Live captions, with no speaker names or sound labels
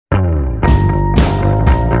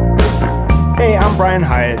Brian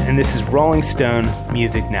Hiatt, and this is Rolling Stone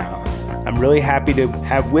Music Now. I'm really happy to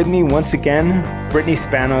have with me once again Brittany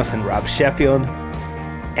Spanos and Rob Sheffield.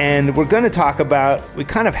 And we kind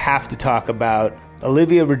of have to talk about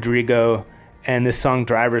Olivia Rodrigo and the song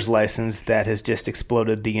Driver's License that has just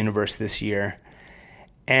exploded the universe this year.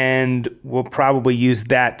 And we'll probably use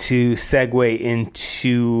that to segue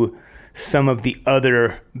into some of the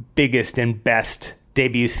other biggest and best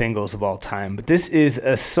debut singles of all time. But this is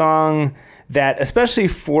a song that, especially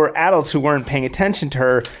for adults who weren't paying attention to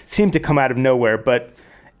her, seemed to come out of nowhere. But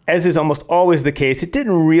as is almost always the case, it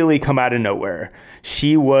didn't really come out of nowhere.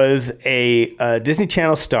 She was a Disney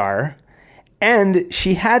Channel star, and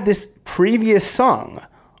she had this previous song,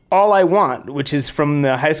 All I Want, which is from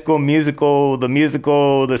the High School Musical,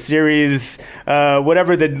 the series,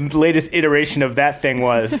 whatever the latest iteration of that thing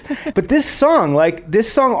was. But this song,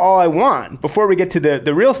 All I Want, before we get to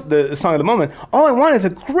the song of the moment, All I Want is a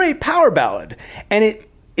great power ballad. And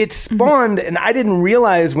it spawned, and I didn't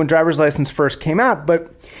realize when Driver's License first came out,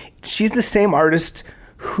 but she's the same artist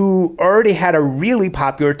who already had a really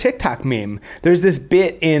popular TikTok meme. There's this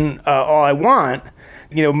bit in All I Want,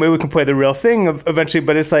 maybe we can play the real thing eventually,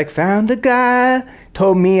 but it's like, found a guy,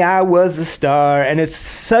 told me I was a star. And it's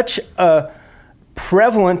such a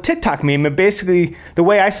prevalent TikTok meme. And basically, the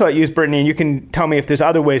way I saw it used, Brittany, and you can tell me if there's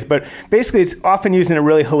other ways, but basically it's often used in a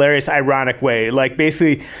really hilarious, ironic way. Like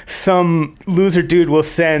basically some loser dude will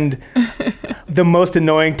send the most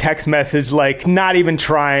annoying text message, like not even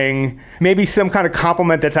trying, maybe some kind of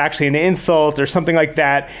compliment that's actually an insult or something like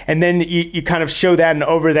that. And then you kind of show that, and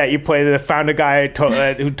over that you play the found a guy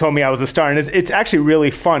who told me I was a star. And it's actually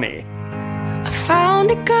really funny. I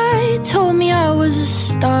found a guy, told me I was a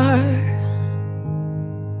star.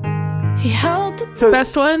 He held the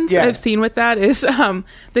best ones I've seen with that is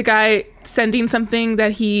the guy sending something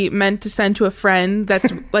that he meant to send to a friend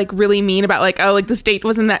that's like really mean about this date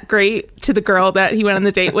wasn't that great to the girl that he went on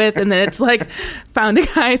the date with, and then it's like found a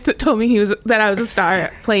guy that told me that I was a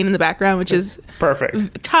star playing in the background, which is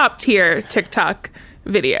perfect, top tier TikTok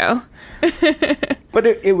video. But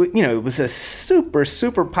it was a super,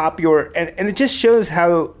 super popular, and it just shows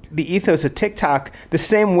how the ethos of TikTok, the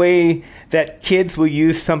same way that kids will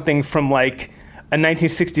use something from like a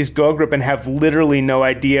 1960s girl group and have literally no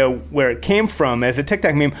idea where it came from as a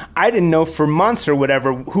TikTok meme. I didn't know for months or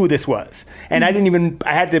whatever who this was. And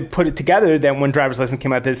I had to put it together that when Driver's License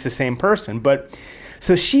came out that it's the same person. But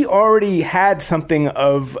so she already had something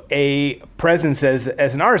of a presence as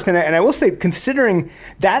an artist. And I will say, considering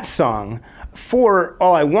that song for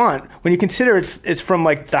All I Want, when you consider it's from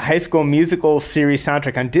like the High School Musical series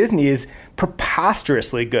soundtrack on Disney, is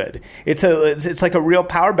preposterously good. It's like a real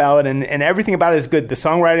power ballad, and everything about it is good. The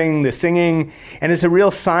songwriting, the singing, and it's a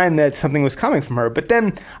real sign that something was coming from her. But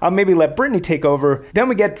then I'll maybe let Brittany take over. Then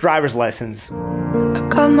we get Driver's License. I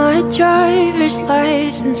got my driver's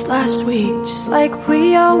license last week, just like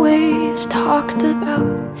we always talked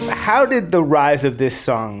about. How did the rise of this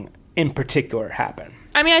song in particular happen?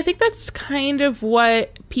 I mean, I think that's kind of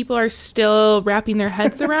what people are still wrapping their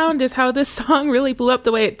heads around, is how this song really blew up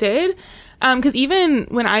the way it did. Because even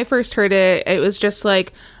when I first heard it, it was just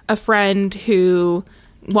like a friend who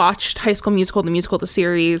watched High School Musical, the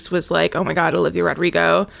series, was like, oh my God, Olivia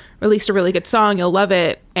Rodrigo released a really good song. You'll love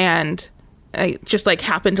it. And I just like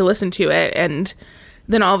happened to listen to it. And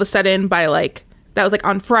then all of a sudden that was like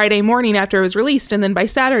on Friday morning after it was released. And then by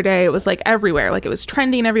Saturday, it was like everywhere. Like it was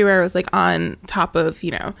trending everywhere. It was like on top of,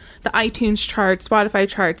 the iTunes charts, Spotify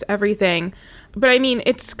charts, everything. But I mean,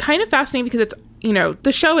 it's kind of fascinating because it's,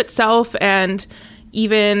 the show itself and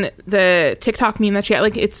even the TikTok meme that she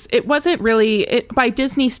had, it wasn't really, by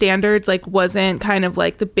Disney standards, wasn't kind of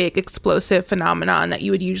like the big explosive phenomenon that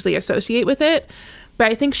you would usually associate with it.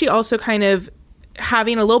 But I think she also kind of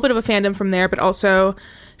having a little bit of a fandom from there, but also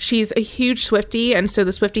she's a huge Swiftie, and so the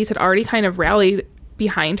Swifties had already kind of rallied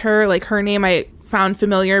behind her. Like her name I found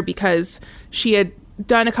familiar because she had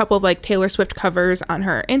done a couple of Taylor Swift covers on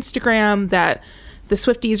her Instagram that the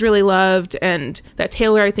Swifties really loved, and that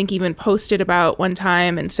Taylor I think even posted about one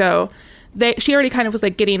time. And so she already kind of was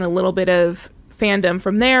getting a little bit of fandom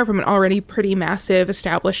from there, from an already pretty massive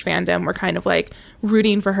established fandom. We're kind of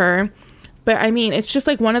rooting for her. But I mean, it's just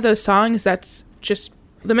one of those songs that's just,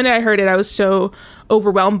 the minute I heard it, I was so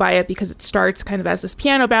overwhelmed by it because it starts kind of as this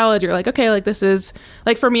piano ballad. You're okay, this is,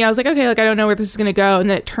 for me, I was okay, I don't know where this is going to go. And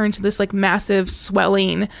then it turns to this massive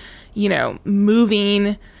swelling,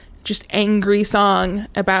 moving, just angry song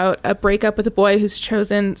about a breakup with a boy who's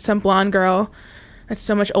chosen some blonde girl that's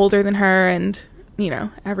so much older than her, and,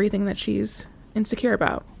 everything that she's insecure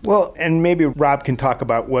about. Well, and maybe Rob can talk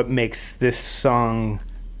about what makes this song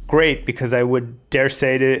great, because I would dare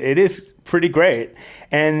say it is pretty great.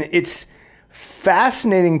 And it's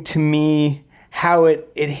fascinating to me how it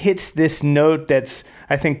hits this note that's,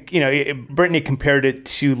 I think, Brittany compared it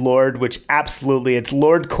to Lorde, which absolutely, it's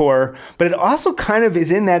Lorde-core, but it also kind of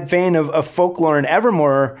is in that vein of Folklore and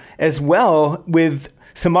Evermore as well, with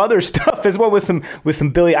some other stuff as well, with some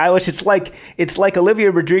Billie Eilish. It's like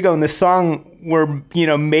Olivia Rodrigo and this song were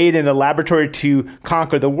made in a laboratory to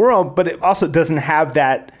conquer the world, but it also doesn't have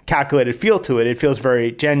that calculated feel to it. It feels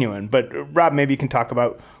very genuine. But Rob, maybe you can talk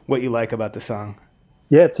about what you like about the song.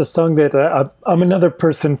 Yeah, it's a song that I'm another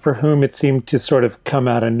person for whom it seemed to sort of come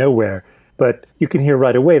out of nowhere. But you can hear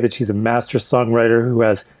right away that she's a master songwriter who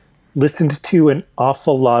has listened to an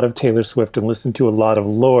awful lot of Taylor Swift and listened to a lot of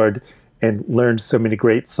Lorde and learned so many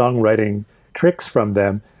great songwriting tricks from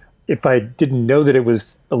them. If I didn't know that it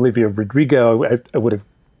was Olivia Rodrigo, I would have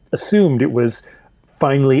assumed it was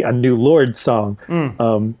finally a new Lorde song.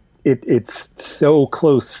 It's so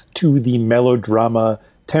close to the melodrama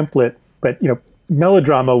template, but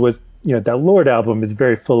melodrama was, that Lorde album is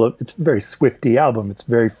very full of, it's a very Swifty album. It's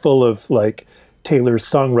very full of like Taylor's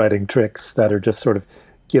songwriting tricks that are just sort of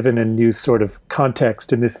given a new sort of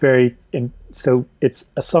context in this and so it's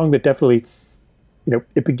a song that definitely,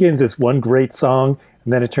 it begins as one great song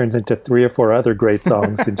and then it turns into 3 or 4 other great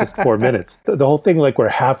songs in just 4 minutes. The whole thing, like we're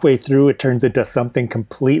halfway through, it turns into something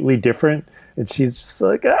completely different. And she's just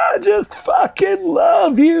like, I just fucking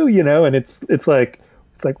love you, and it's like,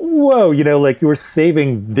 whoa, like you were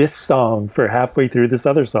saving this song for halfway through this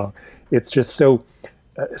other song. It's just so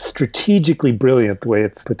strategically brilliant the way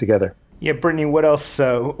it's put together. Yeah, Brittany, what else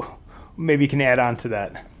maybe you can add on to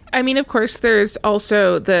that? I mean, of course, there's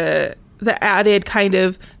also the added kind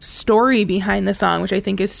of story behind the song, which I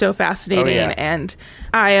think is so fascinating. Oh, yeah. And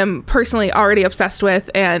I am personally already obsessed with.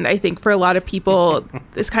 And I think for a lot of people,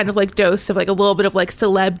 this kind of like dose of like a little bit of like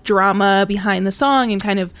celeb drama behind the song and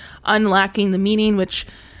kind of unlocking the meaning, which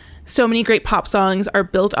so many great pop songs are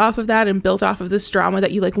built off of that and built off of this drama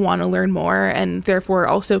that you like want to learn more and therefore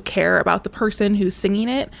also care about the person who's singing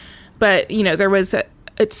it. But,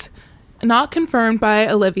 it's not confirmed by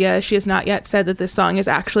Olivia. She has not yet said that this song is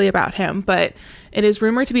actually about him, but it is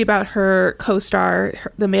rumored to be about her co-star,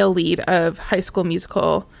 the male lead of High School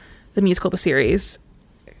Musical, the series.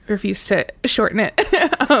 Refuse to shorten it.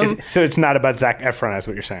 So it's not about Zac Efron, is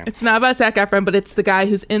what you're saying? It's not about Zac Efron, but it's the guy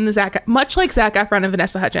who's in the much like Zac Efron and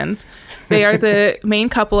Vanessa Hudgens. They are the main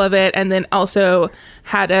couple of it, and then also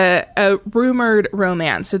had a rumored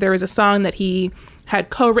romance. So there was a song that he had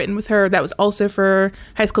co-written with her that was also for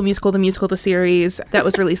High School Musical, the series, that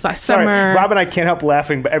was released last summer. Rob and I can't help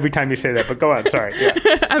laughing but every time you say that, but go on, sorry. Yeah.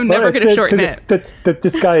 I'm never going to shorten it. That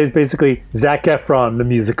this guy is basically Zac Efron, the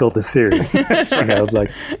musical, the series. That's right.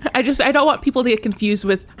 I don't want people to get confused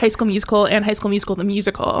with High School Musical and High School Musical, the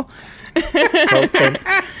musical. We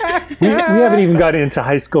haven't even gotten into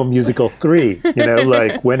High School Musical 3.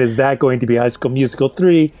 When is that going to be High School Musical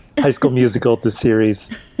 3? High School Musical, the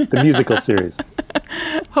series, the musical series.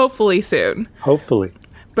 Hopefully soon. Hopefully.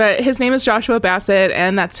 But his name is Joshua Bassett,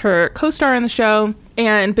 and that's her co-star in the show.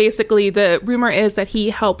 And basically the rumor is that he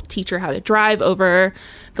helped teach her how to drive over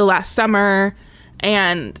the last summer.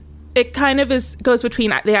 And it kind of goes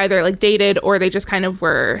between they either like dated or they just kind of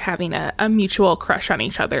were having a mutual crush on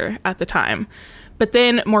each other at the time. But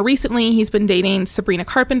then more recently, he's been dating Sabrina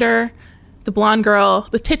Carpenter, the blonde girl,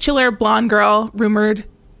 the titular blonde girl, rumored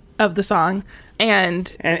of the song. And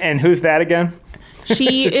who's that again?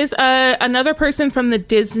 She is another person from the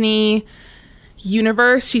Disney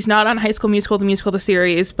universe. She's not on High School Musical, the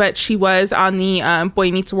series, but she was on the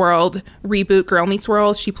Boy Meets World reboot, Girl Meets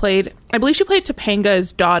World. I believe she played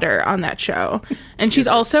Topanga's daughter on that show. And she's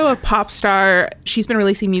also a pop star. She's been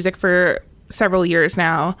releasing music for several years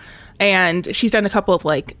now. And she's done a couple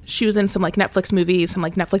of she was in some Netflix movies, some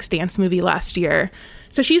Netflix dance movie last year.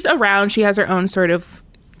 So she's around. She has her own sort of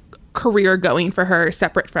career going for her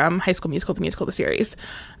separate from High School Musical, the series.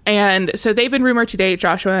 And so they've been rumored to date,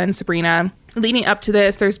 Joshua and Sabrina. Leading up to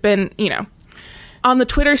this, there's been, on the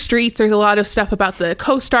Twitter streets, there's a lot of stuff about the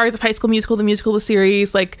co-stars of High School Musical, the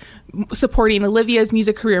series, supporting Olivia's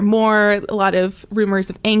music career more, a lot of rumors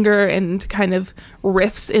of anger and kind of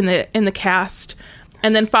rifts in the cast.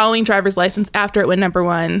 And then following Driver's License, after it went number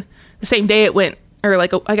 1, the same day it went, or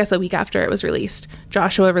I guess a week after it was released,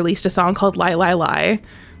 Joshua released a song called Lie, Lie, Lie,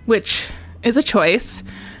 which is a choice,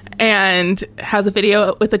 and has a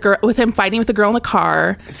video with him fighting with a girl in a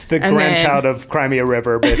car. It's the grandchild of Crimea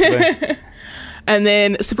River, basically. And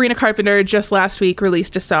then Sabrina Carpenter just last week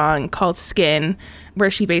released a song called Skin, where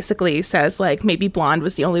she basically says maybe blonde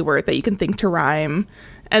was the only word that you can think to rhyme.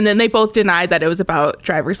 And then they both denied that it was about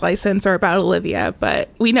Driver's License or about Olivia, but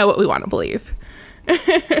we know what we want to believe.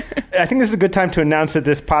 I think this is a good time to announce that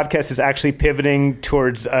this podcast is actually pivoting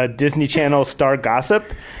towards Disney Channel star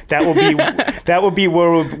gossip. That will be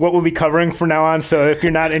what we'll be covering from now on. So if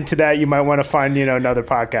you're not into that, you might want to find another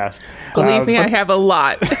podcast. Believe me, I have a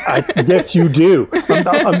lot. Yes, you do.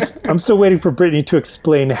 I'm still waiting for Brittany to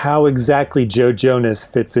explain how exactly Joe Jonas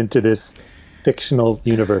fits into this fictional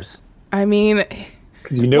universe. I mean,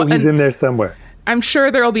 because he's in there somewhere. I'm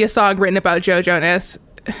sure there will be a song written about Joe Jonas,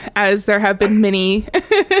 as there have been many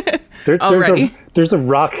already. There's a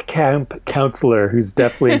rock camp counselor who's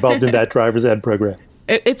definitely involved in that driver's ed program.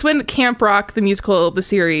 It's when Camp Rock, the musical, the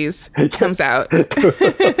series, comes out. The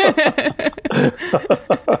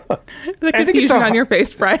confusion on your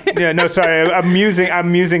face, Brian. Yeah, no, sorry.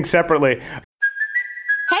 I'm musing separately.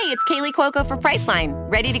 Hey, it's Kaylee Cuoco for Priceline.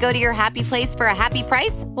 Ready to go to your happy place for a happy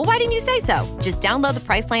price? Well, why didn't you say so? Just download the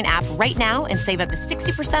Priceline app right now and save up to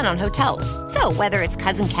 60% on hotels. So whether it's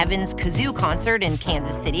Cousin Kevin's Kazoo Concert in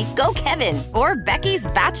Kansas City, go Kevin, or Becky's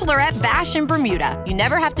Bachelorette Bash in Bermuda, you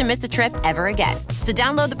never have to miss a trip ever again. So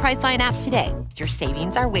download the Priceline app today. Your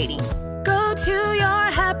savings are waiting. Go to your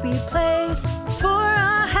happy place for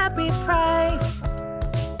a happy price.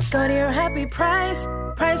 Go to your happy price,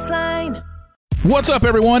 Priceline. What's up,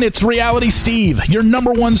 everyone? It's Reality Steve, your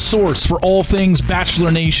number one source for all things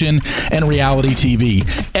Bachelor Nation and reality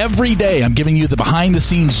TV. Every day, I'm giving you the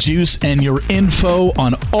behind-the-scenes juice and your info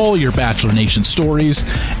on all your Bachelor Nation stories,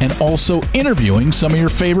 and also interviewing some of your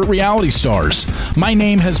favorite reality stars. My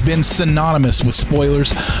name has been synonymous with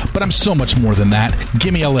spoilers, but I'm so much more than that.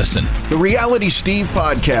 Give me a listen. The Reality Steve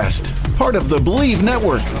Podcast, part of the Believe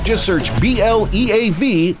Network. Just search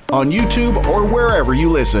BLEAV on YouTube or wherever you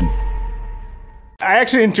listen. I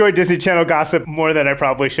actually enjoy Disney Channel gossip more than I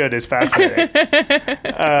probably should. It's fascinating.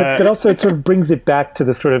 But also it sort of brings it back to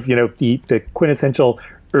the sort of, the quintessential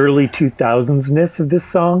early 2000s-ness of this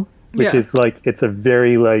song, which is it's a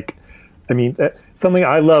very something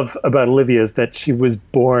I love about Olivia is that she was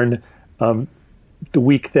born the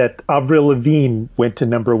week that Avril Lavigne went to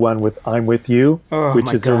number one with I'm With You,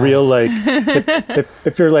 which is God. A real,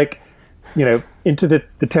 if you're into the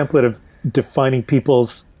template of defining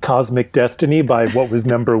people's cosmic destiny by what was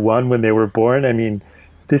number one when they were born. I mean,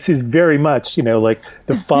 this is very much,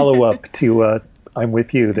 the follow-up to I'm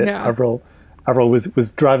With You that Avril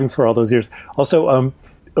was driving for all those years. Also,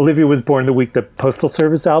 Olivia was born the week the Postal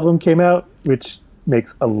Service album came out, which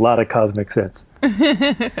makes a lot of cosmic sense.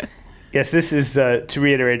 Yes, this is, to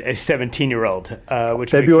reiterate, a 17-year-old, which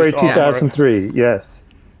February 2003, yes.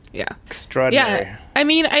 Yeah. Extraordinary. Yeah. I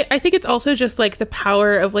mean, I think it's also just the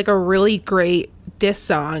power of a really great diss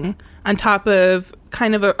song on top of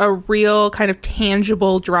kind of a real kind of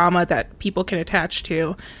tangible drama that people can attach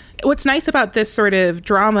to. What's nice about this sort of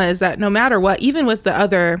drama is that no matter what, even with the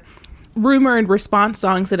other rumor and response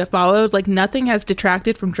songs that have followed, nothing has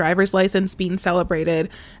detracted from Driver's License being celebrated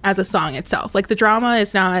as a song itself. The drama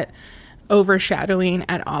is not overshadowing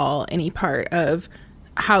at all any part of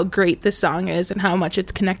how great this song is and how much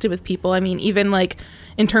it's connected with people. I mean, even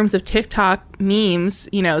in terms of TikTok memes,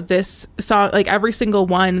 this song, every single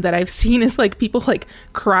one that I've seen is people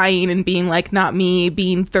crying and being not me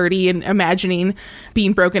being 30 and imagining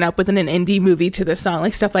being broken up within an indie movie to this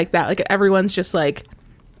song, stuff like that. Everyone's just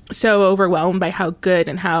so overwhelmed by how good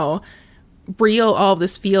and how real all of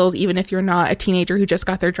this feels, even if you're not a teenager who just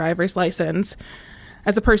got their driver's license.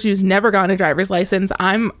 As a person who's never gotten a driver's license,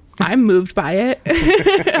 I'm moved by it.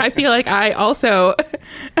 I feel like I also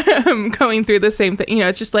am going through the same thing.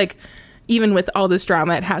 It's just even with all this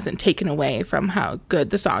drama, it hasn't taken away from how good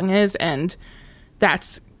the song is. And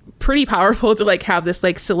that's pretty powerful to have this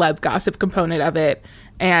celeb gossip component of it.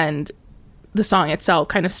 And the song itself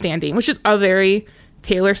kind of standing, which is a very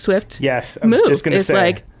Taylor Swift yes, I was move. Just going to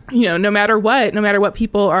say. No matter what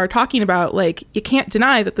people are talking about, you can't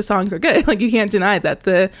deny that the songs are good. You can't deny that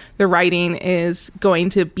the writing is going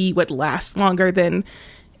to be what lasts longer than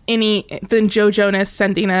Joe Jonas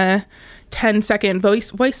sending a 10-second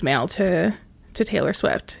voicemail to Taylor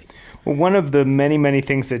Swift. Well, one of the many, many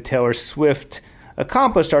things that Taylor Swift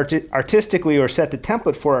accomplished artistically or set the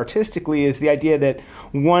template for artistically is the idea that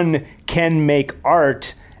one can make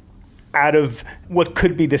art out of what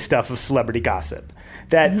could be the stuff of celebrity gossip.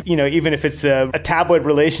 That, even if it's a tabloid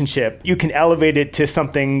relationship, you can elevate it to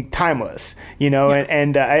something timeless,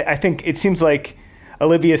 and I think it seems like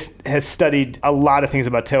Olivia has studied a lot of things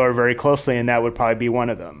about Taylor very closely, and that would probably be one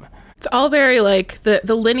of them. It's all very like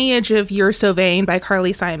the lineage of You're So Vain by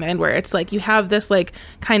Carly Simon, where it's like you have this like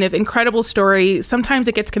kind of incredible story. Sometimes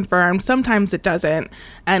it gets confirmed, sometimes it doesn't.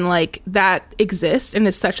 And like that exists and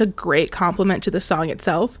is such a great compliment to the song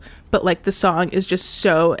itself. But like the song is just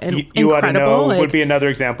so You incredible. Ought to Know like, would be another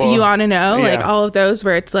example. You Ought to Know, Yeah. like all of those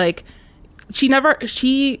where it's like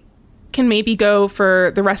she can maybe go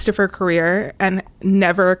for the rest of her career and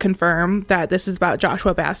never confirm that this is about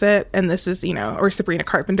Joshua Bassett and this is, or Sabrina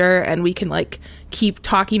Carpenter, and we can like keep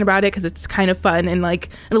talking about it because it's kind of fun and like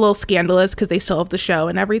a little scandalous because they still have the show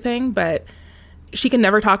and everything, but she can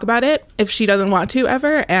never talk about it if she doesn't want to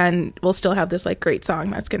ever, and we'll still have this like great song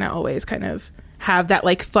that's gonna always kind of have that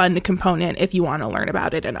like fun component if you want to learn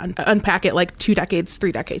about it and unpack it like 2 decades,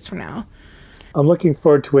 3 decades from now. I'm looking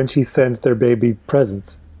forward to when she sends their baby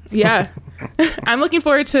presents. Yeah. I'm looking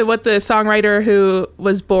forward to what the songwriter who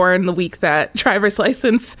was born the week that Driver's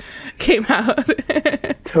License came out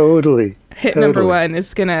Totally. hit number one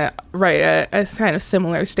is going to write a kind of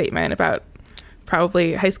similar statement about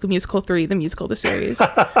probably High School Musical 3, the musical, the series.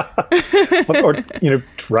 Or,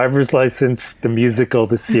 Driver's License, the musical,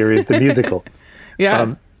 the series, the musical.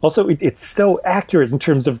 Yeah. Also, it's so accurate in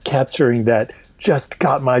terms of capturing that just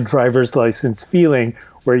got my driver's license feeling,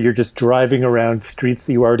 where you're just driving around streets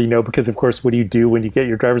that you already know, because of course, what do you do when you get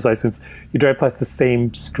your driver's license? You drive past the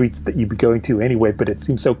same streets that you'd be going to anyway, but it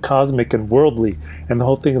seems so cosmic and worldly. And the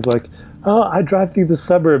whole thing of like, oh, I drive through the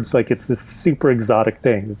suburbs, like it's this super exotic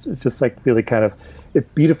thing. It's just like really kind of,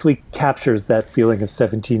 it beautifully captures that feeling of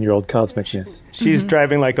 17-year-old cosmicness. She's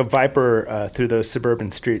driving like a viper through those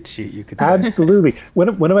suburban streets, you could say. Absolutely. One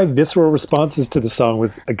of my visceral responses to the song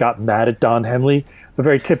was I got mad at Don Henley, a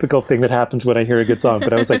very typical thing that happens when I hear a good song.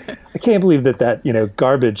 But I was like, I can't believe that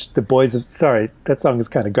garbage, the boys of, sorry, that song is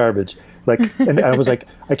kind of garbage. Like, and I was like,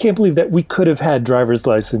 I can't believe that we could have had Driver's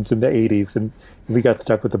License in the 80s and we got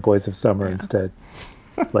stuck with the Boys of Summer instead.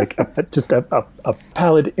 Like just a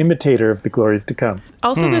pallid imitator of the glories to come.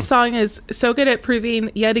 Also, this song is so good at proving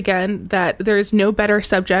yet again that there is no better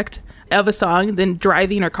subject of a song than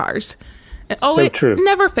driving or cars. It true.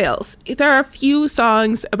 Never fails. There are a few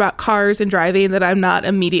songs about cars and driving that I'm not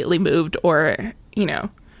immediately moved or,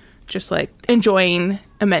 just like enjoying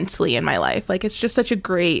immensely in my life. Like it's just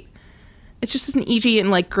it's just an easy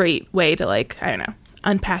and like great way to like, I don't know,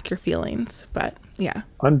 unpack your feelings. But yeah.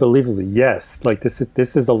 Unbelievably, yes. Like this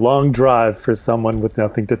is a long drive for someone with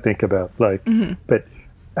nothing to think about. Like, but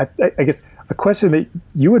I guess a question that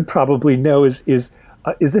you would probably know is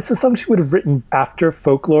this a song she would have written after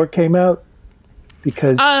Folklore came out?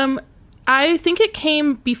 Because I think it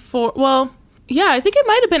came before. Well, yeah, I think it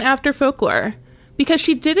might have been after Folklore because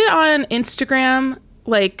she did it on Instagram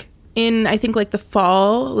like in I think like the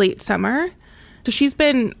fall, late summer. So she's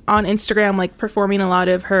been on Instagram like performing a lot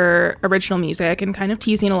of her original music and kind of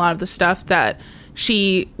teasing a lot of the stuff that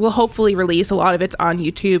she will hopefully release. A lot of it's on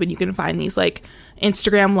YouTube, and you can find these like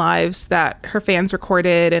Instagram lives that her fans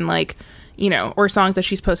recorded and like, or songs that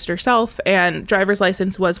she's posted herself. And Driver's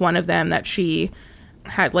License was one of them that she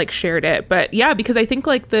had like shared it. But yeah, because I think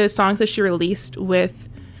like the songs that she released with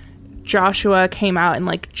Joshua came out in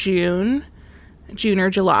like June or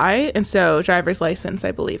July, and so Driver's License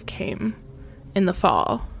I believe came in the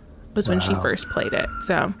fall was when she first played it.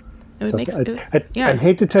 So it would make sense. I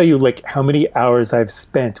hate to tell you like how many hours I've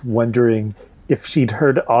spent wondering if she'd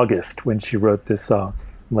heard August when she wrote this song.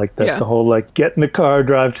 Like the whole like get in the car,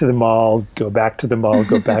 drive to the mall, go back to the mall,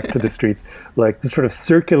 go back to the streets, like this sort of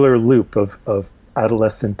circular loop of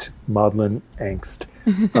adolescent maudlin angst.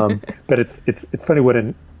 But it's funny what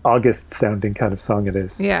an August sounding kind of song it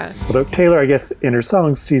is. Yeah. Although Taylor, I guess in her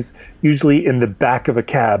songs, she's usually in the back of a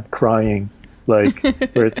cab crying, like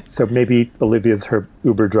so maybe Olivia's her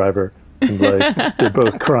Uber driver, and like they're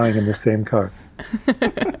both crying in the same car.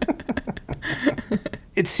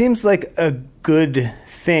 It seems like a good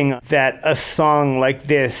thing that a song like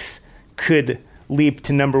this could leap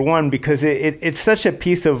to number one because it's such a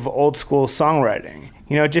piece of old school songwriting.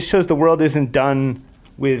 It just shows the world isn't done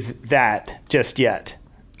with that just yet.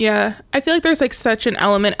 Yeah, I feel like there's like such an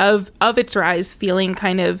element of its rise feeling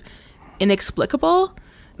kind of inexplicable.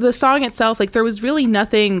 The song itself, like there was really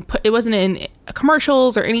nothing, it wasn't in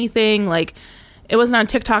commercials or anything, like it wasn't on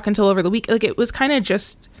TikTok until over the week. Like it was kind of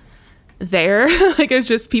just there. Like it was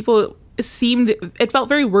just it felt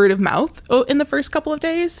very word of mouth in the first couple of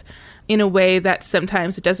days in a way that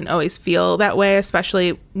sometimes it doesn't always feel that way,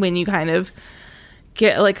 especially when you kind of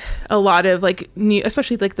get like a lot of like new,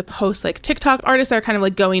 especially like the post like TikTok artists that are kind of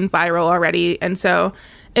like going viral already. And so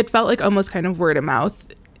it felt like almost kind of word of mouth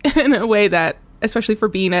in a way that, especially for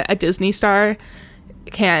being a Disney star,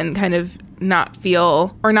 can kind of not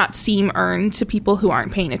feel or not seem earned to people who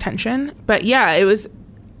aren't paying attention. But yeah, it was,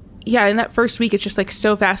 in that first week, it's just like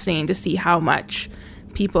so fascinating to see how much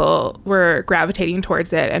people were gravitating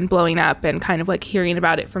towards it and blowing up and kind of like hearing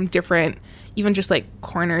about it from different, even just like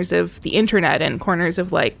corners of the internet and corners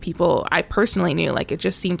of like people I personally knew. Like it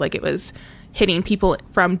just seemed like it was hitting people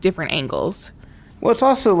from different angles. Well, it's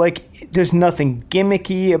also like there's nothing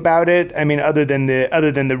gimmicky about it. I mean, other than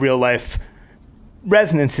the real life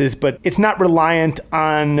resonances, but it's not reliant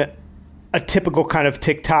on a typical kind of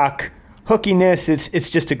TikTok hookiness. It's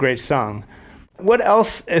just a great song. What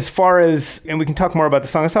else, as far as, and we can talk more about the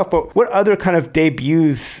song itself, but what other kind of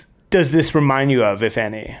debuts does this remind you of, if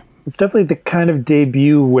any? It's definitely the kind of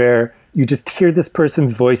debut where you just hear this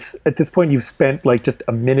person's voice. At this point, you've spent like just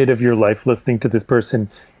a minute of your life listening to this person,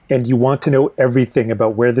 and you want to know everything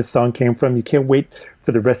about where this song came from. You can't wait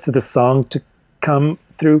for the rest of the song to come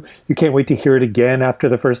through. You can't wait to hear it again after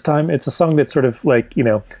the first time. It's a song that sort of like,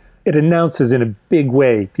 it announces in a big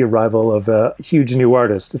way the arrival of a huge new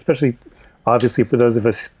artist, especially obviously for those of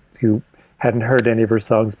us who hadn't heard any of her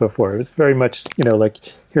songs before. It was very much, like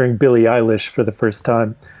hearing Billie Eilish for the first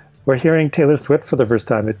time or hearing Taylor Swift for the first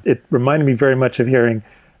time. It reminded me very much of hearing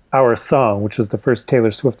Our Song, which was the first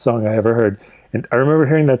Taylor Swift song I ever heard. And I remember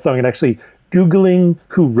hearing that song and actually Googling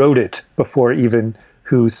who wrote it before even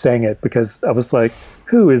who sang it, because I was like,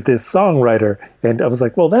 who is this songwriter? And I was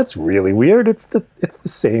like, well, that's really weird. It's the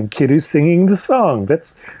same kid who's singing the song.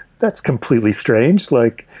 That's completely strange.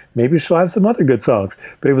 Like, maybe she'll have some other good songs.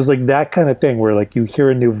 But it was like that kind of thing where like you hear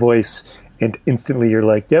a new voice and instantly you're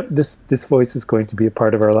like, yep, this voice is going to be a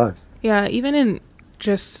part of our lives. Yeah, even in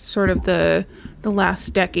just sort of the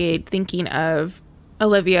last decade, thinking of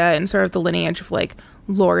Olivia and sort of the lineage of like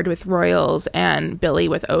Lorde with Royals and Billie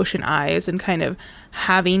with Ocean Eyes, and kind of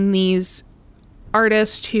having these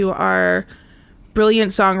artists who are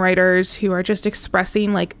brilliant songwriters who are just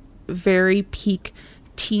expressing like very peak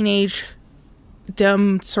teenage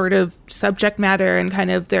dumb sort of subject matter and kind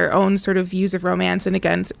of their own sort of views of romance, and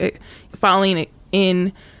again following it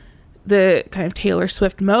in the kind of Taylor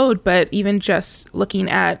Swift mode, but even just looking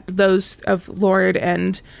at those of Lorde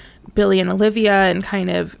and Billie and Olivia and kind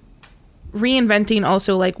of reinventing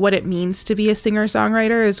also like what it means to be a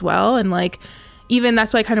singer-songwriter as well. And like even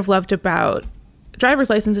that's what I kind of loved about Driver's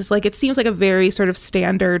License is like it seems like a very sort of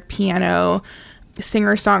standard piano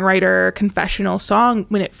singer-songwriter confessional song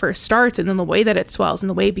when it first starts, and then the way that it swells and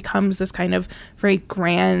the way it becomes this kind of very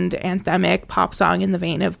grand anthemic pop song in the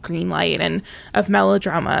vein of Greenlight and of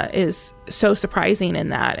Melodrama is so surprising in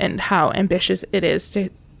that, and how ambitious it is to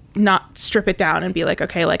not strip it down and be like,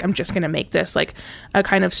 okay, like I'm just gonna make this like a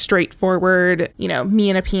kind of straightforward, me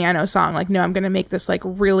and a piano song. Like, no, I'm gonna make this like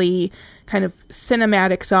really kind of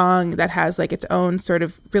cinematic song that has like its own sort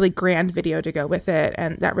of really grand video to go with it,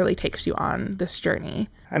 and that really takes you on this journey.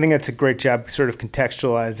 I think that's a great job sort of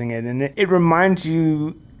contextualizing it, and it reminds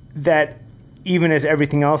you that even as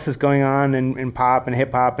everything else is going on in pop and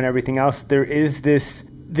hip hop and everything else, there is this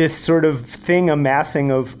sort of thing amassing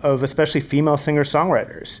of especially female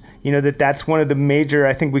singer-songwriters. That's one of the major,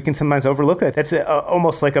 I think we can sometimes overlook it. That's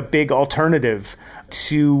almost like a big alternative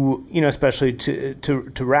to, especially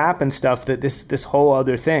to rap and stuff, that this whole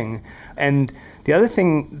other thing. And the other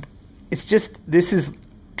thing, it's just, this is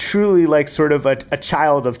truly like sort of a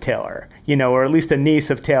child of Taylor, or at least a niece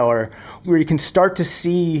of Taylor, where you can start to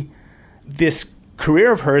see this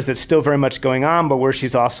career of hers that's still very much going on, but where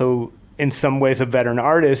she's also in some ways a veteran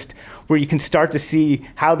artist, where you can start to see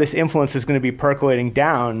how this influence is going to be percolating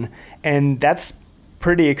down. And that's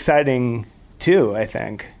pretty exciting too, I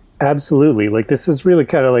think. Absolutely. Like this is really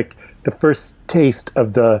kind of like the first taste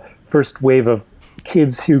of the first wave of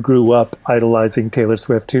kids who grew up idolizing Taylor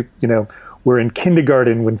Swift, who, were in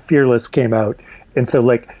kindergarten when Fearless came out. And so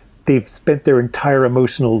like they've spent their entire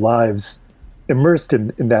emotional lives immersed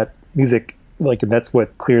in that music. Like, and that's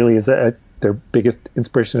what clearly is their biggest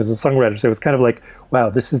inspiration as a songwriter. So it's kind of like, wow,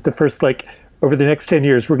 this is the first, like, over the next 10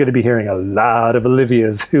 years, we're going to be hearing a lot of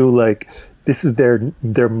Olivias who, like, this is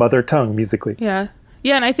their mother tongue musically. Yeah.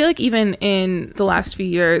 Yeah, and I feel like even in the last few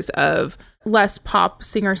years of less pop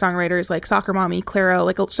singer-songwriters like Soccer Mommy, Clairo,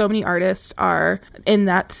 like so many artists are in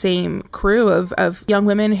that same crew of young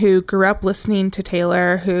women who grew up listening to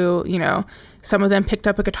Taylor, who, some of them picked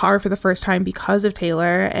up a guitar for the first time because of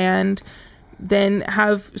Taylor, and then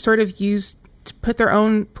have sort of used to put their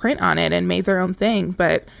own print on it and made their own thing.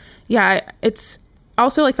 But yeah, it's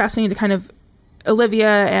also like fascinating to kind of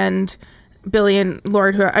Olivia and Billie and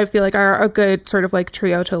Lorde, who I feel like are a good sort of like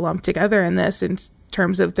trio to lump together in this in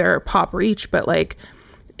terms of their pop reach, but like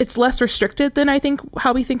it's less restricted than I think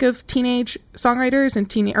how we think of teenage songwriters and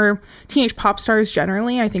teenage pop stars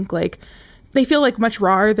generally. I think like they feel like much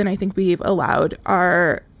rawer than I think we've allowed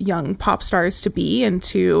our young pop stars to be and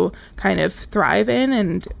to kind of thrive in.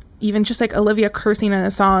 And even just like Olivia cursing in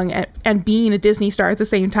a song and being a Disney star at the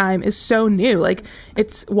same time is so new. Like,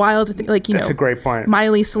 it's wild to think, like, That's a great point.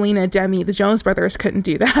 Miley, Selena, Demi, the Jonas Brothers couldn't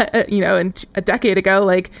do that, and a decade ago.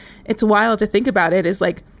 Like, it's wild to think about it, is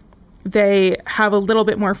like they have a little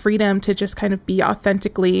bit more freedom to just kind of be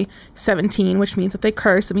authentically 17, which means that they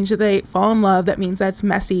curse. That means that they fall in love. That means that it's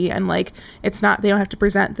messy. And like, it's not, they don't have to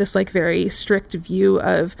present this like very strict view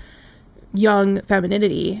of young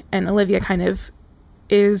femininity. And Olivia kind of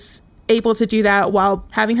is able to do that while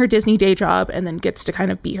having her Disney day job, and then gets to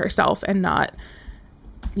kind of be herself and not,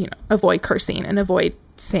 avoid cursing and avoid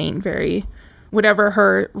saying very, whatever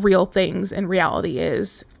her real things in reality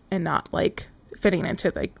is, and not like fitting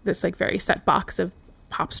into like this like very set box of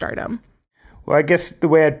pop stardom. Well, I guess the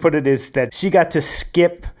way I'd put it is that she got to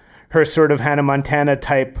skip her sort of Hannah Montana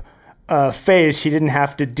type phase. She didn't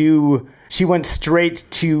have to do, she went straight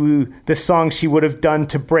to the song she would have done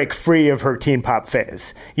to break free of her teen pop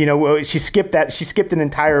phase. She skipped that. She skipped an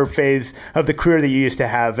entire phase of the career that you used to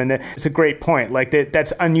have. And it's a great point. Like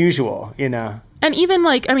that's unusual, And even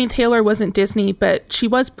like, I mean, Taylor wasn't Disney, but she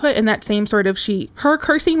was put in that same sort of, her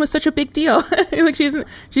cursing was such a big deal. Like she's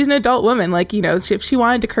an adult woman. Like, if she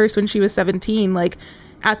wanted to curse when she was 17, like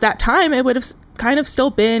at that time, it would have kind of still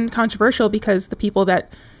been controversial, because the people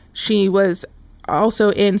that she was also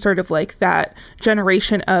in sort of like that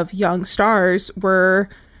generation of young stars were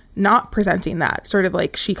not presenting that. Sort of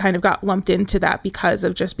like she kind of got lumped into that because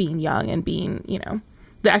of just being young and being,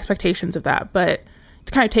 the expectations of that. But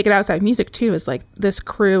to kind of take it outside music too, is like this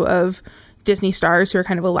crew of Disney stars who are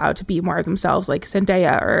kind of allowed to be more of themselves, like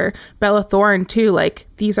Zendaya or Bella Thorne too. Like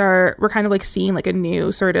we're kind of like seeing like a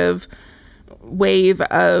new sort of wave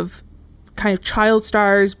of kind of child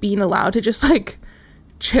stars being allowed to just like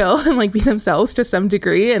chill and like be themselves to some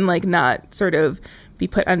degree, and like not sort of be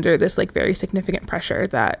put under this like very significant pressure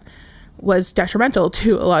that was detrimental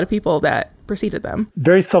to a lot of people that preceded them.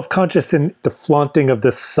 Very self-conscious in the flaunting of the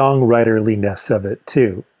songwriterliness of it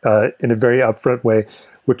too, in a very upfront way,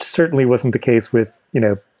 which certainly wasn't the case with,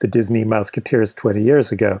 the Disney Mouseketeers 20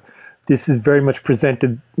 years ago. This is very much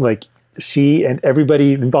presented like she and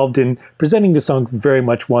everybody involved in presenting the songs very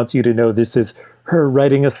much wants you to know this is her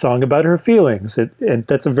writing a song about her feelings. And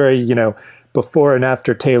that's a very, before and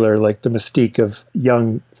after Taylor, like the mystique of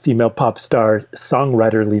young female pop star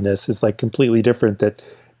songwriterliness is like completely different. That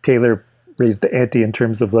Taylor raised the ante in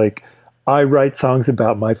terms of like, I write songs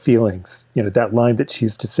about my feelings. That line that she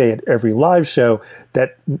used to say at every live show,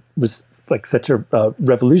 that was like such a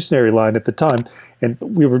revolutionary line at the time. And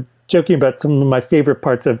we were joking about some of my favorite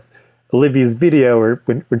parts of Olivia's video, or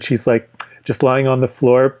when she's like just lying on the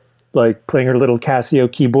floor, like playing her little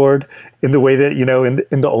Casio keyboard in the way that,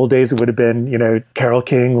 in the old days it would have been, Carole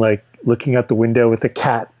King, like looking out the window with a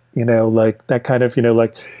cat, like that kind of,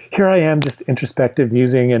 like, here I am just introspective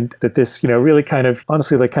musing, and that this, really kind of,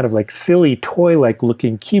 honestly, like kind of like silly toy-like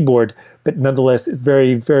looking keyboard, but nonetheless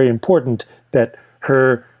very, very important that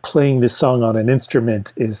her playing this song on an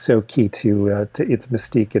instrument is so key to its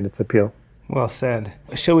mystique and its appeal. Well said.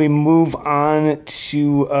 Shall we move on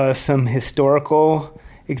to some historical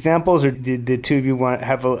examples, or did the two of you want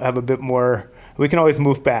have a bit more? We can always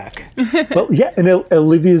move back. Well, yeah, and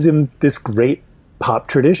Olivia's in this great pop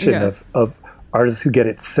tradition of artists who get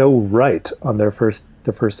it so right on their first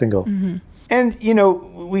single. Mm-hmm. And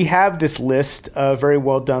we have this list, a very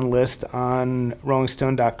well done list on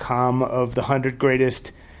RollingStone.com of the 100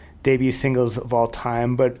 greatest debut singles of all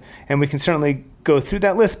time. And we can certainly go through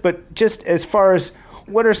that list. But just as far as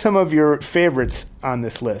what are some of your favorites on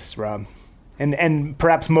this list, Rob? And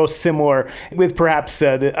perhaps most similar, with perhaps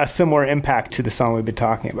a similar impact to the song we've been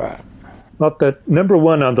talking about. Well, the number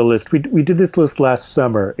one on the list, we did this list last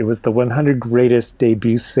summer. It was the 100 greatest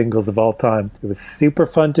debut singles of all time. It was super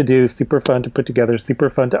fun to do, super fun to put together, super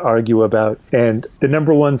fun to argue about. And the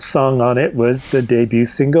number one song on it was the debut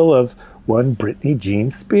single of one Britney Jean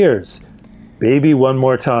Spears, Baby One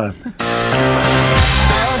More Time. Oh,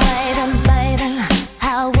 baby,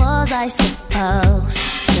 how was I supposed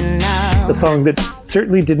to know? A song that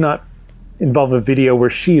certainly did not involve a video where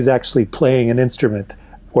she's actually playing an instrument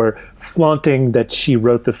or flaunting that she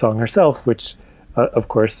wrote the song herself, which, of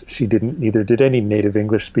course, she didn't. Neither did any native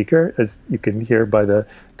English speaker, as you can hear by the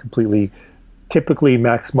typically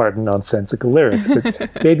Max Martin nonsensical lyrics.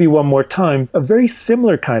 But Baby One More Time, a very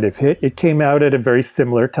similar kind of hit. It came out at a very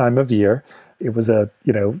similar time of year. It was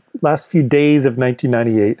last few days of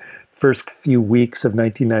 1998, first few weeks of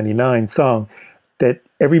 1999 song that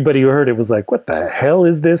everybody who heard it was like, what the hell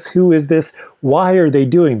is this? Who is this? Why are they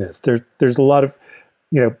doing this? There's a lot of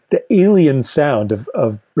the alien sound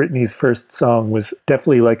of Britney's first song was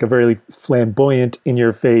definitely like a very flamboyant, in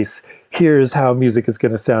your face, here's how music is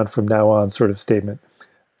going to sound from now on sort of statement.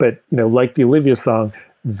 But, like the Olivia song,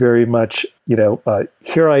 very much,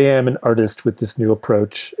 here I am, an artist with this new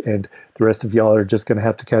approach, and the rest of y'all are just going to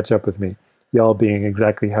have to catch up with me. Y'all being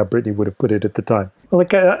exactly how Britney would have put it at the time.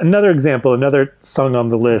 Like another example, another song on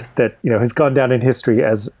the list that, has gone down in history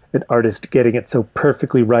as an artist getting it so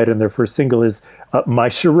perfectly right on their first single is My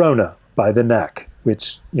Sharona by The Knack,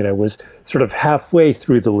 which, was sort of halfway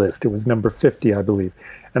through the list. It was number 50, I believe.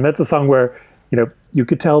 And that's a song where, you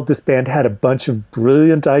could tell this band had a bunch of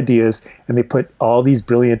brilliant ideas, and they put all these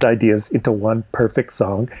brilliant ideas into one perfect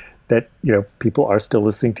song that, people are still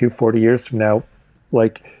listening to 40 years from now.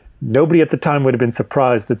 Like, nobody at the time would have been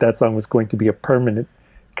surprised that song was going to be a permanent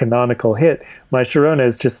canonical hit. My Sharona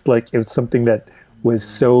is just like, it was something that was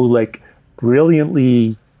so like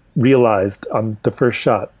brilliantly realized on the first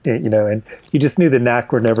shot, and you just knew the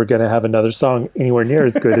Knack were never going to have another song anywhere near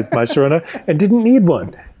as good as My Sharona, and didn't need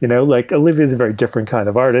one. Like Olivia's a very different kind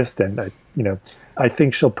of artist, and I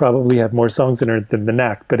think she'll probably have more songs in her than the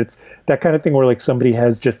Knack, but it's that kind of thing where like somebody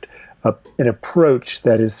has just an approach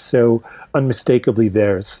that is so unmistakably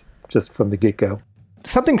theirs just from the get-go.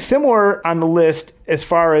 Something similar on the list as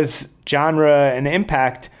far as genre and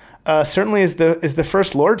impact certainly is the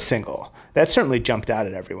first Lorde single. That certainly jumped out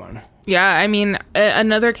at everyone. Yeah, I mean,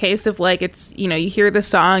 another case of like, it's, you hear the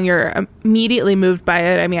song, you're immediately moved by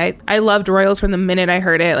it. I mean, I loved Royals from the minute I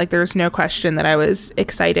heard it. Like, there was no question that I was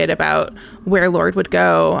excited about where Lorde would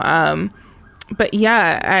go. But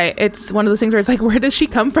yeah, it's one of those things where it's like, where does she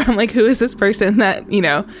come from? Like, who is this person that,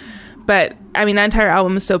 But I mean, that entire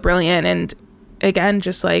album is so brilliant. And again,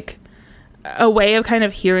 just like a way of kind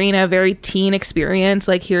of hearing a very teen experience.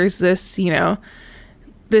 Like, here's this,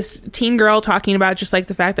 this teen girl talking about just like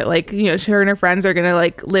the fact that like, her and her friends are going to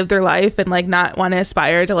like live their life and like not want to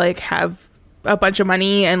aspire to like have a bunch of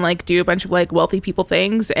money and like do a bunch of like wealthy people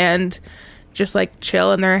things and just like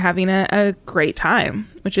chill, and they're having a great time,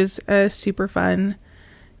 which is a super fun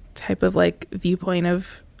type of like viewpoint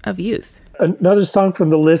of youth. Another song from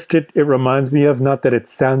the list, it reminds me of, not that it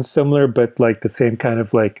sounds similar, but like the same kind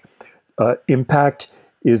of like impact,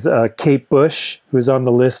 is Kate Bush, who's on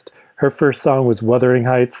the list. Her first song was Wuthering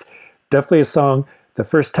Heights. Definitely a song, the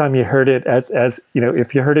first time you heard it, as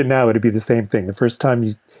if you heard it now, it'd be the same thing. The first time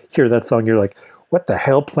you hear that song, you're like, what the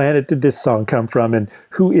hell planet did this song come from? And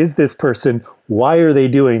who is this person? Why are they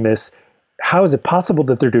doing this? How is it possible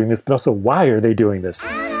that they're doing this? But also, why are they doing this?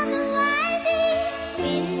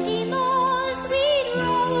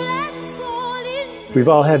 We've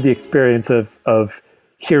all had the experience of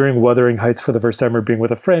hearing Wuthering Heights for the first time, or being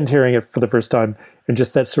with a friend hearing it for the first time, and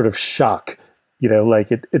just that sort of shock.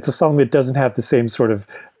 Like it's a song that doesn't have the same sort of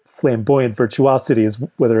flamboyant virtuosity as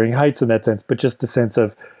Wuthering Heights in that sense, but just the sense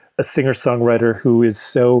of a singer-songwriter who is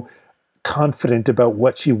so confident about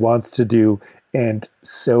what she wants to do and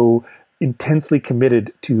so intensely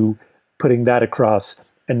committed to putting that across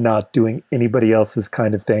and not doing anybody else's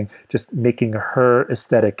kind of thing, just making her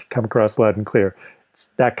aesthetic come across loud and clear. It's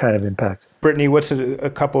that kind of impact. Brittany, what's a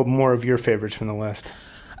couple more of your favorites from the list?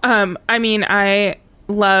 I mean, I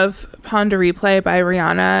love Pon de Replay by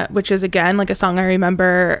Rihanna, which is, again, like a song I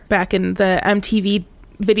remember back in the MTV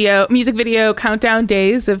music video countdown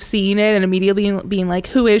days of seeing it and immediately being like,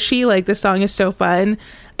 who is she? Like, this song is so fun.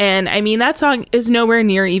 And I mean, that song is nowhere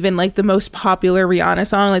near even like the most popular Rihanna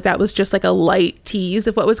song. Like, that was just like a light tease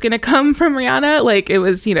of what was going to come from Rihanna. Like, it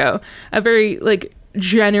was, a very like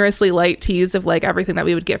generously light tease of like everything that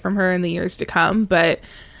we would get from her in the years to come. But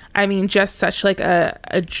I mean, just such like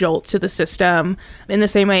a jolt to the system. In the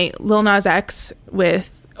same way, Lil Nas X with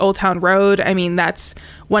Old Town Road, I mean, that's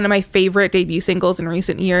one of my favorite debut singles in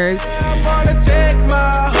recent years.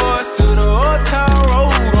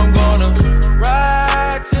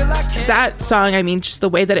 That song, I mean, just the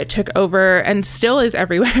way that it took over and still is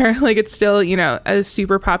everywhere. Like, it's still, a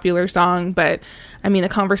super popular song. But I mean, the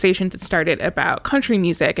conversation that started about country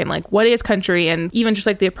music and like, what is country, and even just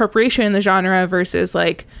like the appropriation in the genre versus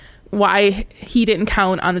like why he didn't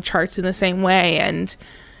count on the charts in the same way. And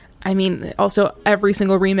I mean, also every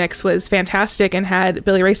single remix was fantastic and had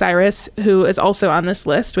Billy Ray Cyrus, who is also on this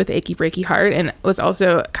list with Achy Breaky Heart, and was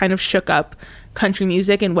also kind of shook up country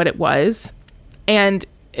music and what it was. And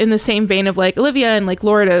in the same vein of like Olivia and like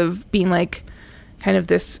Lorde, of being like kind of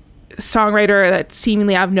this songwriter that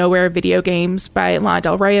seemingly out of nowhere, Video Games by Lana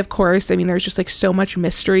Del Rey, of course. I mean, there's just like so much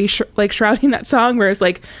mystery shrouding that song, whereas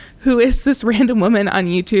like, who is this random woman on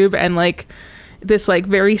YouTube? And like this like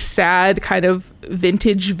very sad kind of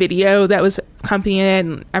vintage video that was accompanying it,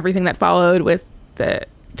 and everything that followed with the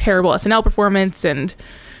terrible SNL performance and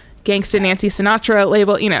gangsta Nancy Sinatra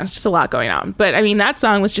label, it's just a lot going on. But I mean, that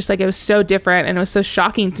song was just like, it was so different, and it was so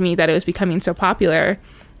shocking to me that it was becoming so popular.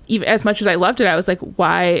 Even as much as I loved it, I was like,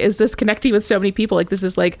 why is this connecting with so many people? Like, this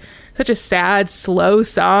is like such a sad, slow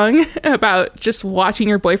song about just watching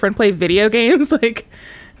your boyfriend play video games. Like,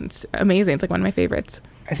 it's amazing. It's like one of my favorites.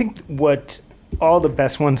 I think what all the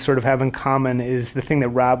best ones sort of have in common is the thing that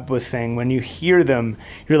Rob was saying. When you hear them,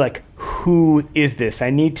 you're like, who is this? I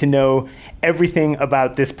need to know everything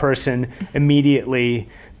about this person immediately.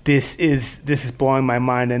 This is blowing my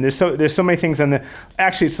mind. And there's so many things on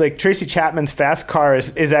actually, it's like Tracy Chapman's Fast Car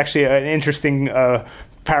is actually an interesting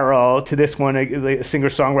parallel to this one. A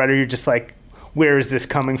singer-songwriter, you're just like, where is this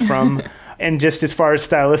coming from? And just as far as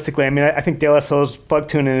stylistically, I mean, I think De La Soul's Bug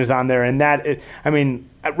Tuning is on there. And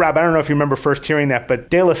Rob, I don't know if you remember first hearing that, but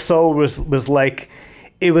De La Soul was like,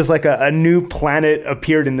 it was like a new planet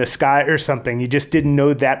appeared in the sky or something. You just didn't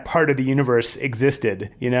know that part of the universe existed,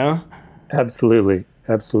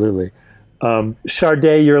 Absolutely.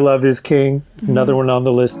 Sade, Your Love is King. It's another one on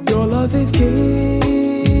the list. Your love is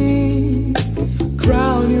king.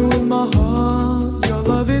 Crown you in my heart. Your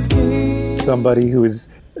love is king. Somebody who is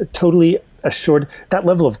totally assured, that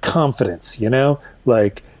level of confidence,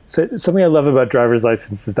 like, so something I love about Driver's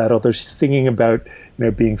License is that although she's singing about,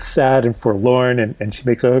 being sad and forlorn, and she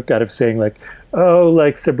makes a hook out of saying like, oh,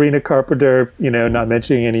 like Sabrina Carpenter, not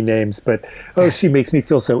mentioning any names, but, oh, she makes me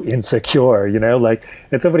feel so insecure, like,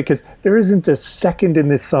 it's so funny because there isn't a second in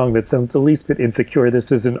this song that sounds the least bit insecure.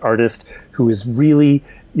 This is an artist who is really,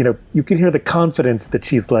 you can hear the confidence that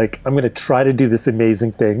she's like, I'm going to try to do this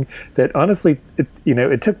amazing thing that honestly,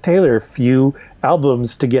 it took Taylor a few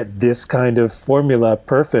albums to get this kind of formula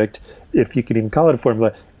perfect, if you can even call it a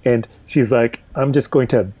formula. And she's like, I'm just going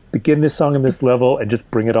to begin this song on this level and just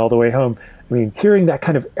bring it all the way home. I mean, hearing that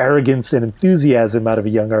kind of arrogance and enthusiasm out of a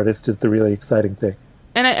young artist is the really exciting thing.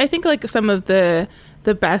 And I think like some of the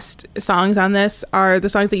best songs on this are the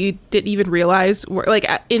songs that you didn't even realize were like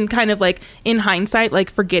in kind of like in hindsight, like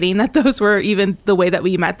forgetting that those were even the way that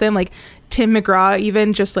we met them. Like Tim McGraw,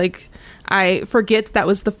 even just like I forget that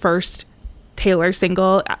was the first Taylor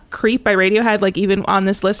single. Creep by Radiohead, like even on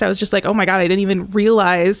this list, I was just like, oh my God, I didn't even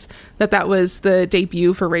realize that was the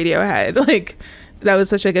debut for Radiohead. Like that was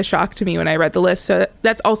such like a shock to me when I read the list. So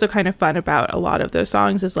that's also kind of fun about a lot of those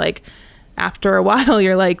songs is like after a while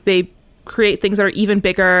you're like, they create things that are even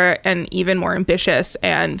bigger and even more ambitious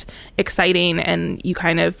and exciting, and you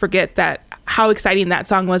kind of forget that how exciting that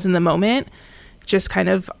song was in the moment just kind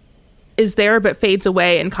of is there but fades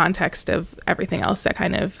away in context of everything else that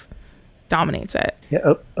kind of dominates it.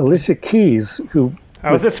 Yeah, Alicia Keys, who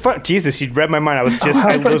that's fun. Jesus, you read my mind. I was just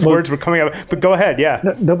those words were coming out. But go ahead, yeah.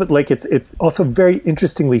 No, but like it's also very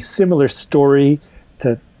interestingly similar story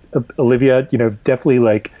to Olivia. Definitely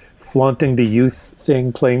like flaunting the youth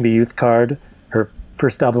thing, playing the youth card. Her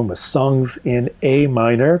first album was Songs in A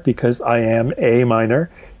minor because I am A minor,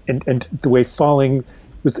 and the way Falling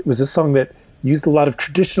was a song that used a lot of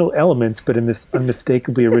traditional elements, but in this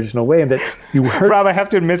unmistakably original way, and that you heard. Rob, I have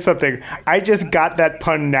to admit something. I just got that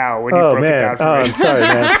pun now when you broke it down for me. I'm sorry,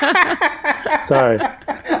 man. Sorry.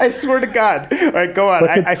 I swear to God. All right, go on.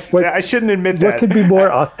 I shouldn't admit that. What could be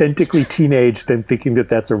more authentically teenage than thinking that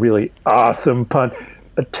that's a really awesome pun?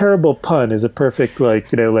 A terrible pun is a perfect, like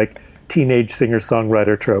teenage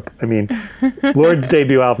singer-songwriter trope. I mean, Lord's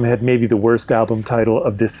debut album had maybe the worst album title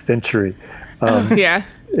of this century. Yeah.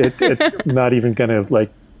 It's not even going to like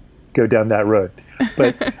go down that road.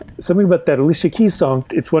 But something about that Alicia Keys song,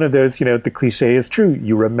 it's one of those, the cliche is true.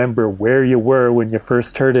 You remember where you were when you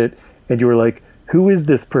first heard it, and you were like, who is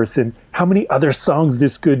this person? How many other songs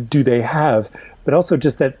this good do they have? But also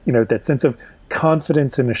just that, that sense of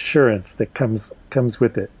confidence and assurance that comes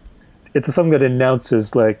with it. It's a song that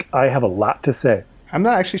announces, like, I have a lot to say. I'm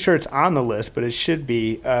not actually sure it's on the list, but it should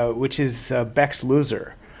be, which is Beck's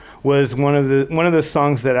Loser. Was one of the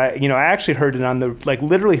songs that I actually heard it on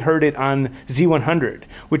literally heard it on Z100,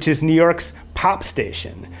 which is New York's pop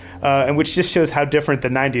station, and which just shows how different the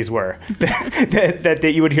 90s were.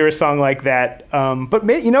 that you would hear a song like that, but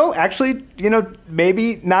maybe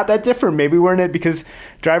not that different. Maybe we're in it because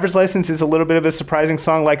Driver's License is a little bit of a surprising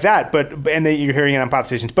song like that, and then you're hearing it on pop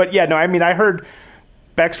stations. But yeah, no, I mean I heard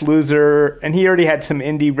Beck's Loser, and he already had some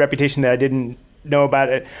indie reputation that I didn't know about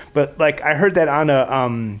it, but like I heard that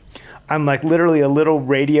on like literally a little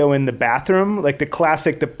radio in the bathroom, like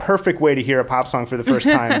the perfect way to hear a pop song for the first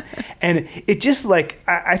time. And it just like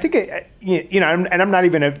I think I'm not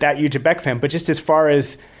even that huge a Beck fan, but just as far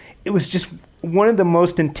as it was just one of the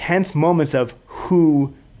most intense moments of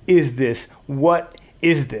who is this, what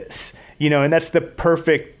is this, and that's the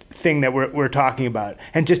perfect thing that we're talking about.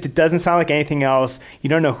 And just, it doesn't sound like anything else. You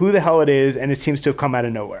don't know who the hell it is, and it seems to have come out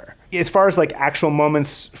of nowhere. As far as like actual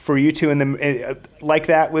moments for you two like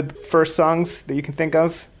that with first songs that you can think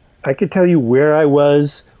of? I could tell you where I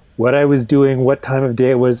was, what I was doing, what time of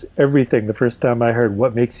day it was, everything. The first time I heard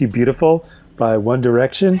What Makes You Beautiful by One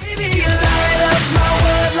Direction. Baby, you light up my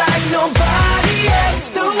world like nobody else.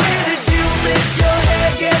 The way that you flip your hair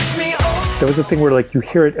gets me over. There was a thing where like you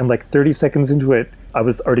hear it and like 30 seconds into it, I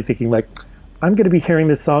was already thinking like, I'm going to be hearing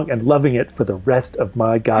this song and loving it for the rest of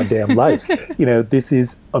my goddamn life. You know, this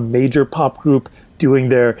is a major pop group doing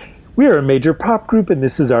we're a major pop group and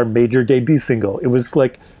this is our major debut single. It was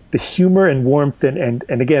like the humor and warmth and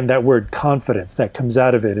again, that word confidence that comes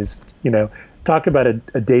out of it is, you know, talk about a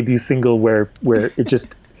debut single where it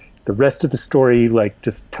just, the rest of the story like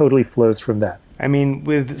just totally flows from that. I mean,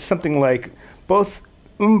 with something like both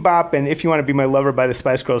Bop and If You Want to Be My Lover by the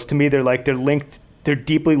Spice Girls, to me, they're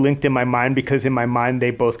deeply linked in my mind because in my mind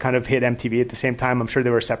they both kind of hit MTV at the same time. I'm sure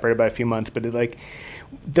they were separated by a few months, but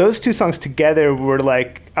those two songs together were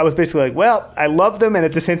like, I was basically like, well, I love them, and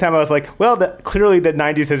at the same time I was like, well, clearly the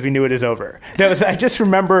 90s as we knew it is over. I just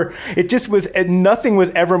remember nothing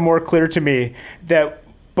was ever more clear to me that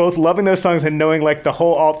both loving those songs and knowing like the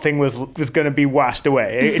whole alt thing was going to be washed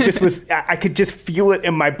away. It just was, I could just feel it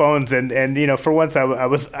in my bones, and you know, for once I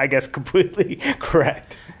was, I guess, completely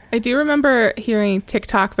correct. I do remember hearing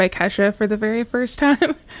TikTok by Kesha for the very first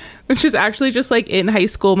time, which was actually just like in high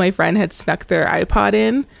school. My friend had snuck their iPod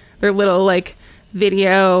in, their little like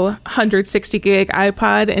video 160 gig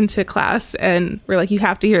iPod into class, and we're like, you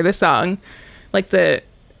have to hear this song, like the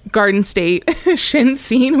Garden State Shin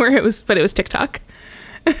scene where it was TikTok.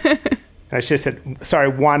 I should have said, sorry,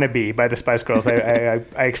 Wannabe by the Spice Girls. I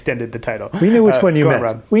extended the title. We knew which one you meant.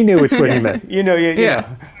 Rob. We knew which one you meant. You know.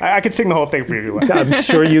 I could sing the whole thing for you if you want. I'm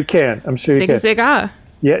sure you can. Zig ah.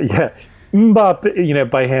 Yeah. Mbop, you know,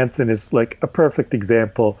 by Hanson is like a perfect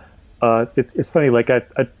example. It's funny, like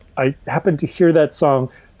I happened to hear that song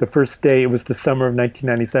the first day. It was the summer of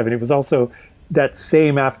 1997. It was also that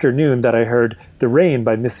same afternoon that I heard The Rain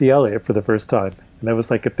by Missy Elliott for the first time. And that was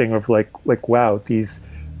like a thing of like wow, these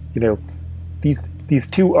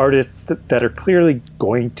two artists that are clearly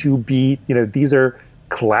going to be, you know, these are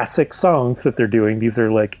classic songs that they're doing. These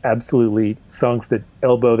are like absolutely songs that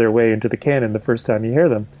elbow their way into the canon the first time you hear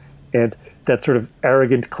them. And that sort of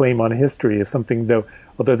arrogant claim on history is something,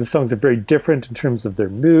 although the songs are very different in terms of their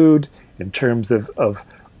mood, in terms of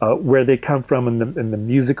where they come from in the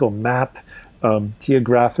musical map,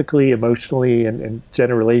 geographically, emotionally, and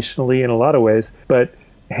generationally in a lot of ways. But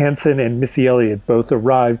Hanson and Missy Elliott both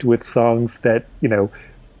arrived with songs that, you know,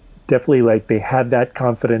 definitely like they had that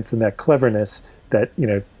confidence and that cleverness that, you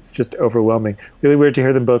know, it's just overwhelming. Really weird to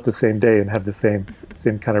hear them both the same day and have the same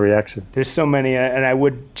kind of reaction. There's so many, and I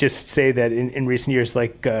would just say that in recent years,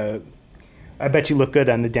 like I Bet You Look Good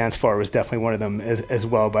on the Dance Floor was definitely one of them as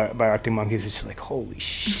well by Arctic Monkeys. It's just like, holy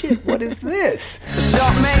shit, what is this?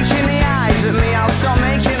 Stop making the eyes at me, I'll stop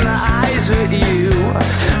making the eyes at you.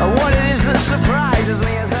 What it is that surprises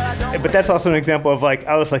me is that I don't... But that's also an example of like,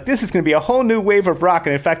 I was like, this is going to be a whole new wave of rock,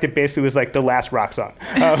 and in fact it basically was like the last rock song.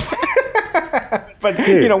 But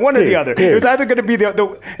you know, one or the other. It was either going to be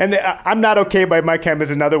and I'm Not Okay by Mike Hamm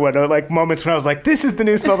is another one. Like moments when I was like, this is the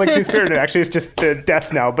new Smells Like Teen Spirit. And actually, it's just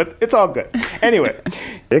Death Now, but it's all good. Anyway,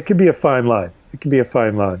 it could be a fine line.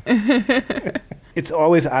 It's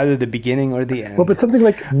always either the beginning or the end. Well, but something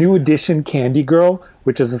like New Edition Candy Girl,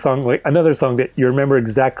 which is a song like another song that you remember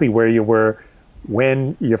exactly where you were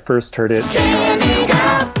when you first heard it. Candy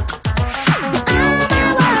Girl.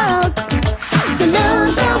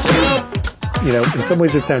 You know, in some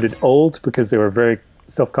ways it sounded old because they were very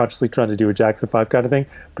self-consciously trying to do a Jackson 5 kind of thing,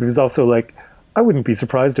 but it was also like, I wouldn't be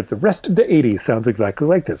surprised if the rest of the 80s sounds exactly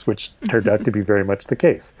like this, which turned out to be very much the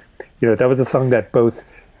case. You know, that was a song that both,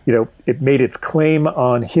 you know, it made its claim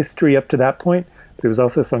on history up to that point, but it was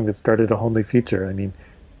also a song that started a whole new future. I mean,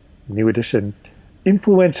 New Edition,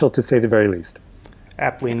 influential to say the very least.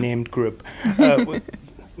 Aptly named group.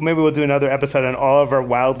 Maybe we'll do another episode on all of our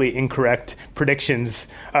wildly incorrect predictions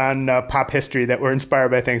on pop history that were inspired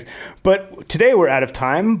by things. But today we're out of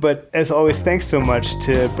time. But as always, thanks so much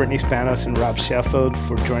to Brittany Spanos and Rob Sheffield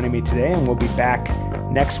for joining me today. And we'll be back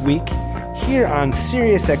next week here on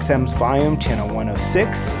SiriusXM's Volume, Channel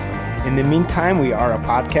 106. In the meantime, we are a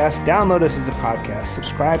podcast. Download us as a podcast.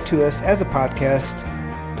 Subscribe to us as a podcast.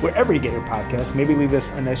 Wherever you get your podcasts, maybe leave us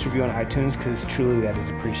a nice review on iTunes because truly that is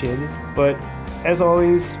appreciated. But as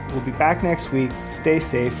always, we'll be back next week. Stay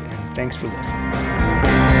safe, and thanks for listening.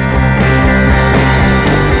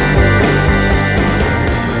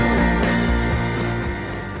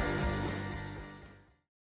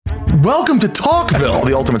 and welcome to Talkville,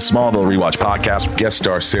 the Ultimate Smallville Rewatch podcast. Guest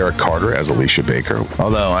star Sarah Carter as Alicia Baker,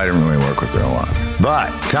 although I didn't really work with her a lot. But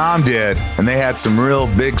Tom did, and they had some real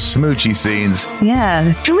big smoochy scenes.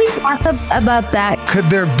 Yeah. Can we talk about that? Could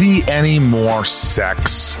there be any more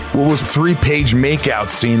sex? What was a 3-page makeout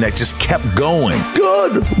scene that just kept going?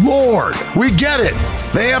 Good Lord, we get it.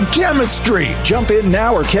 They have chemistry. Jump in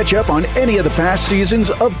now or catch up on any of the past seasons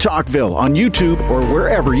of Talkville on YouTube or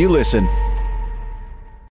wherever you listen.